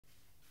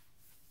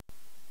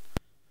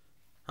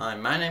Hi,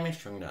 my name is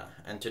Chung Dha,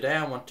 and today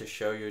I want to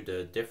show you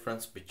the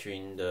difference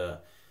between the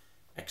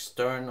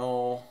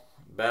external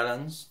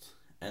balanced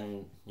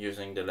and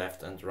using the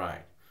left and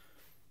right.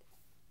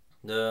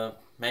 The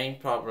main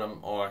problem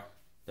or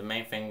the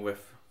main thing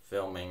with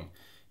filming,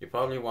 you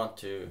probably want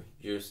to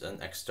use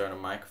an external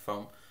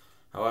microphone.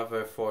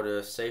 However, for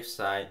the safe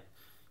side,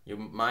 you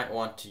might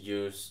want to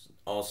use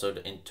also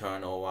the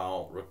internal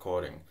while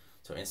recording.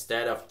 So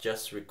instead of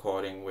just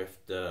recording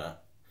with the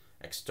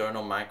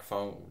external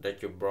microphone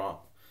that you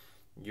brought,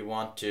 you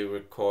want to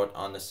record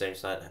on the safe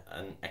side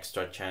an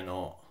extra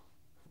channel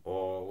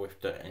or with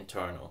the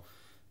internal,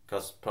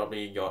 because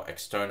probably your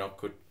external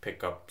could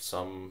pick up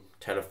some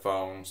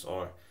telephones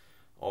or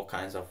all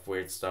kinds of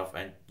weird stuff,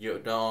 and you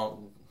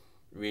don't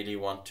really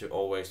want to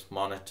always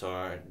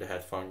monitor the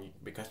headphone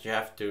because you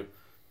have to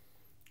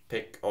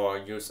pick or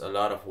use a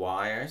lot of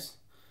wires.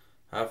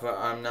 However,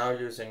 I'm now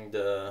using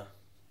the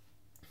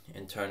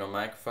internal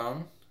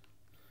microphone.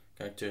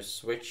 Going to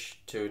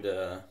switch to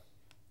the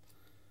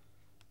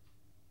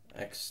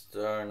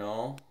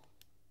external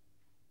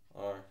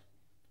or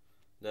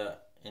the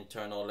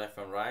internal left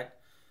and right,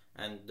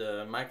 and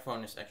the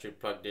microphone is actually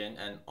plugged in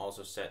and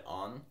also set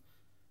on,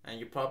 and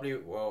you probably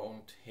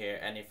won't hear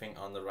anything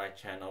on the right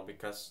channel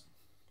because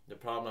the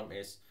problem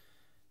is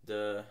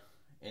the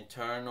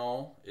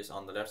internal is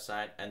on the left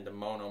side and the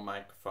mono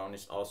microphone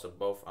is also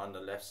both on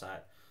the left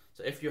side.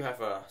 So if you have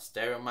a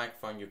stereo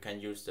microphone, you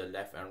can use the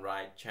left and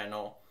right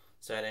channel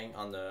setting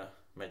on the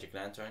Magic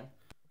Lantern.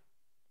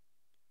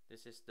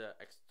 This is the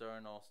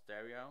external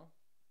stereo.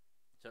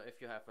 So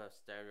if you have a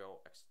stereo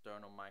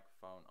external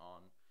microphone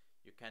on,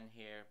 you can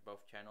hear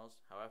both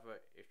channels. However,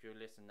 if you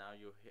listen now,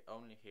 you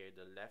only hear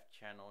the left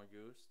channel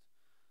used.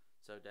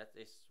 So that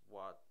is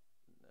what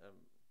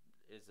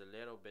is a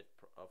little bit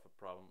of a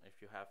problem if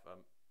you have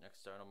an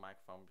external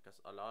microphone, because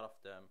a lot of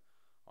them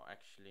are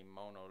actually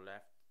mono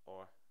left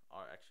or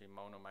are actually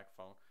mono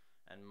microphone,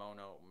 and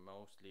mono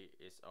mostly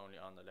is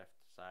only on the left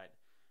side.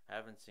 I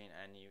haven't seen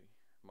any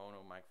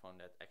mono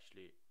microphone that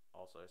actually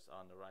also is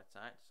on the right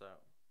side.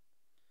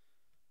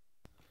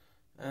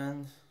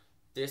 And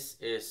this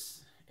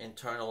is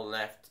internal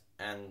left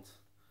and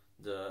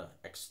the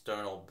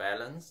external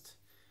balanced.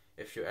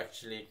 If you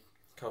actually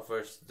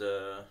covers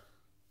the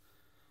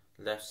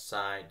left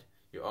side,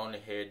 you only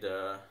hear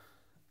the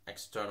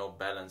external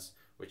balance,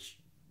 which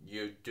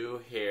you do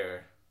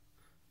hear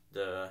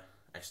the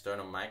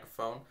external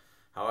microphone.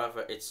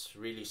 However, it's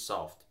really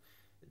soft.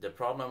 The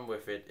problem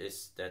with it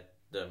is that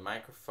the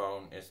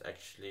microphone is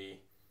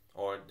actually,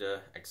 or the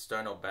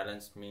external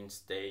balance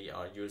means they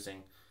are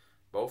using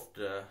both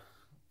the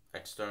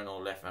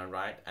external left and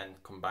right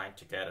and combined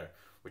together,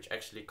 which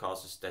actually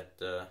causes that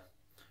the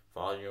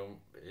volume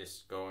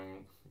is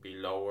going to be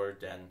lower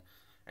than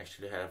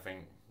actually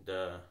having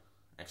the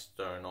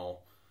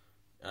external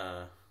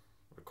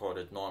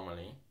recorded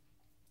normally.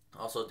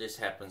 Also, this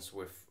happens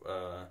with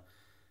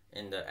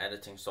in the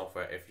editing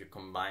software. If you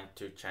combine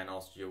two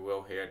channels, you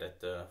will hear that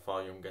the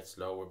volume gets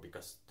lower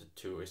because the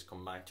two is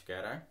combined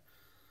together.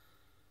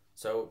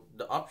 So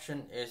the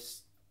option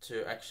is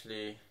to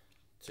actually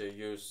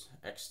use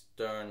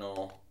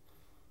external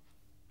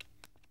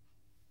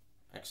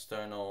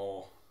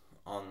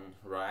on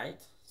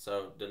right.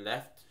 So the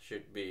left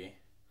should be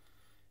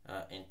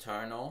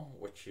internal,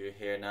 which you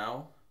hear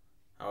now.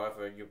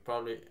 However, you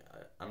probably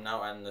I'm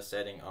now in the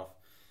setting of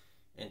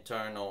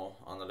internal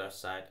on the left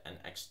side and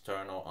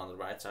external on the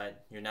right side.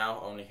 You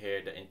now only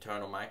hear the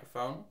internal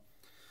microphone.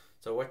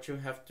 So what you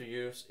have to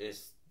use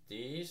is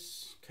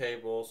these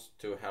cables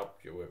to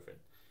help you with it.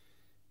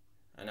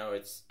 I know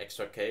it's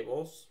extra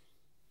cables.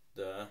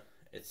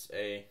 It's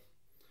a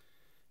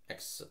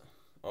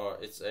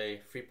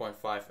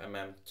 3.5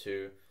 mm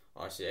to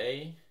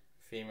RCA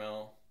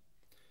female,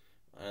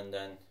 and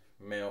then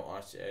male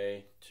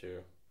RCA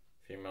to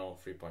female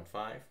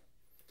 3.5.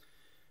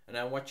 And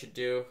then what you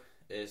do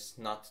is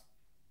not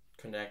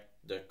connect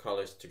the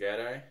colors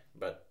together,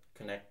 but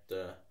connect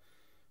the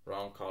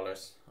wrong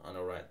colors on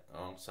the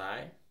wrong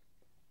side.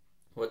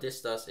 What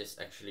this does is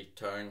actually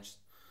turns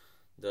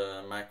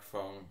the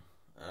microphone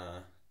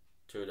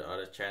to the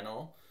other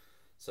channel.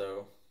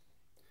 So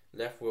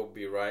left will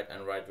be right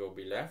and right will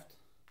be left.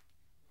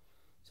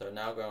 So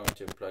now going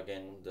to plug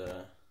in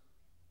the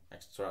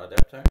extra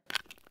adapter.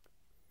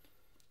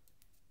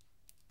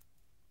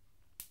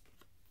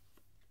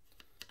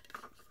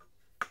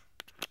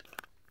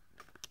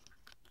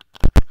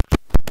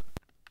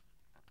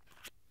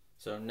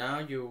 So now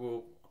you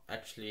will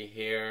actually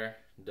hear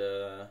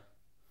the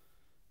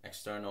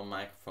external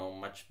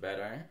microphone much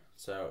better.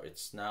 So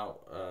it's now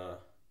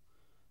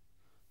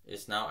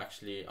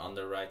actually on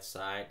the right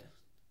side,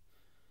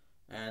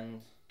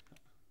 and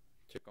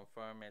to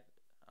confirm it,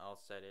 I'll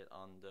set it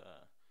on the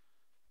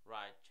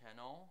right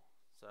channel.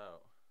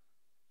 So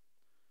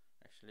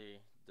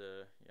actually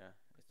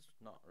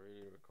it's not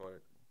really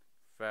recorded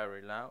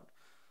very loud.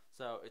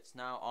 So it's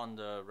now on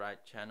the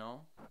right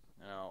channel.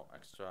 Now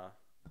extra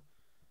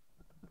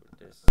put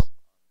this on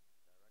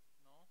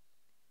directional.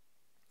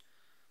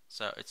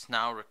 So it's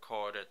now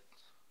recorded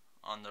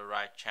on the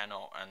right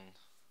channel, and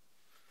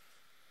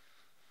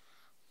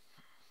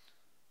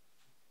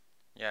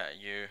yeah,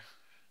 you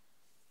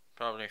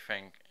probably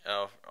think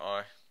of,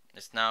 or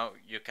it's now,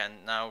 you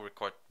can now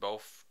record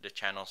both the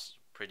channels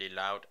pretty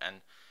loud and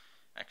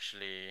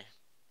actually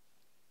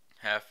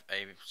have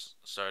a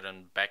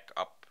certain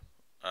backup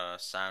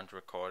sound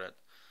recorded.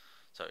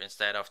 So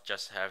instead of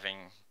just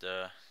having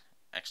the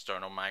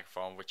external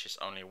microphone, which is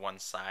only one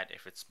side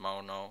if it's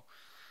mono,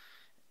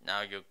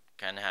 now you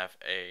can have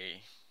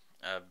a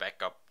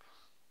backup,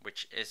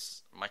 which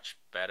is much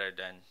better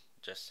than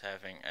just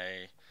having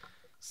a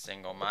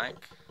single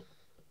mic.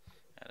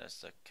 And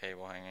there's the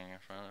cable hanging in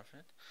front of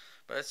it.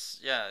 But it's,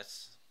 yeah,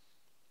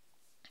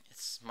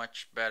 it's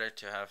much better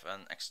to have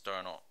an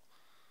external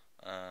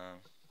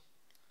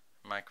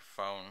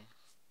microphone.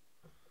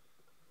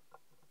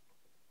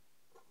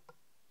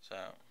 So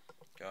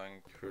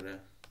going through the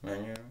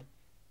menu.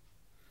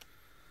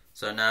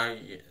 So now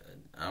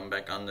I'm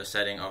back on the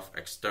setting of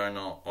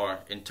external or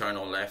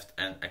internal left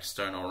and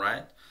external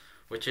right,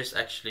 which is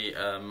actually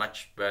a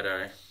much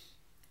better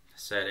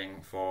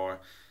setting for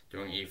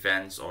doing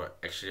events or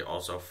actually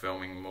also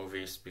filming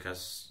movies,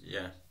 because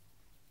yeah,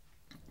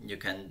 you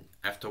can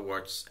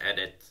afterwards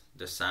edit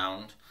the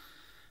sound,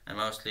 and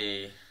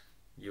mostly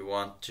you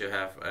want to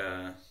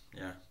have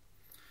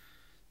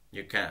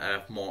you can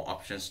have more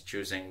options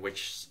choosing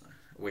which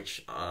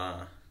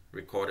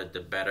recorded the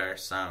better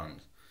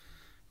sound,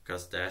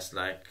 because there's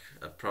like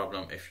a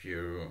problem if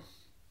you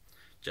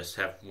just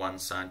have one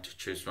sound to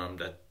choose from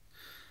that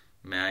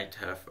might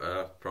have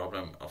a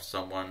problem of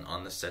someone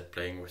on the set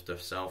playing with the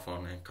cell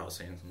phone and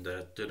causing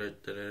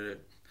the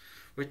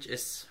which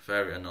is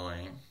very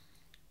annoying,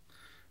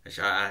 which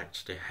I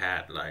actually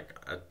had like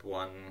at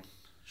one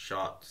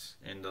shot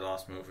in the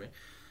last movie.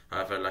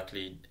 However,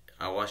 luckily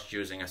I was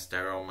using a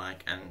stereo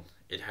mic and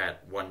it had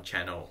one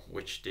channel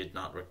which did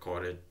not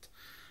record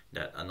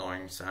that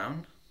annoying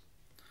sound.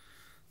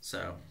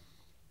 So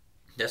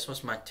this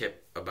was my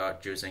tip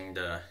about using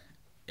the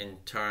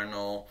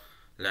internal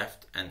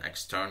left and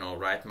external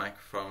right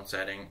microphone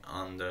setting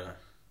on the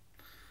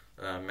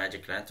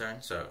Magic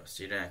Lantern. So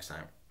see you next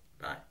time.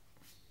 Bye.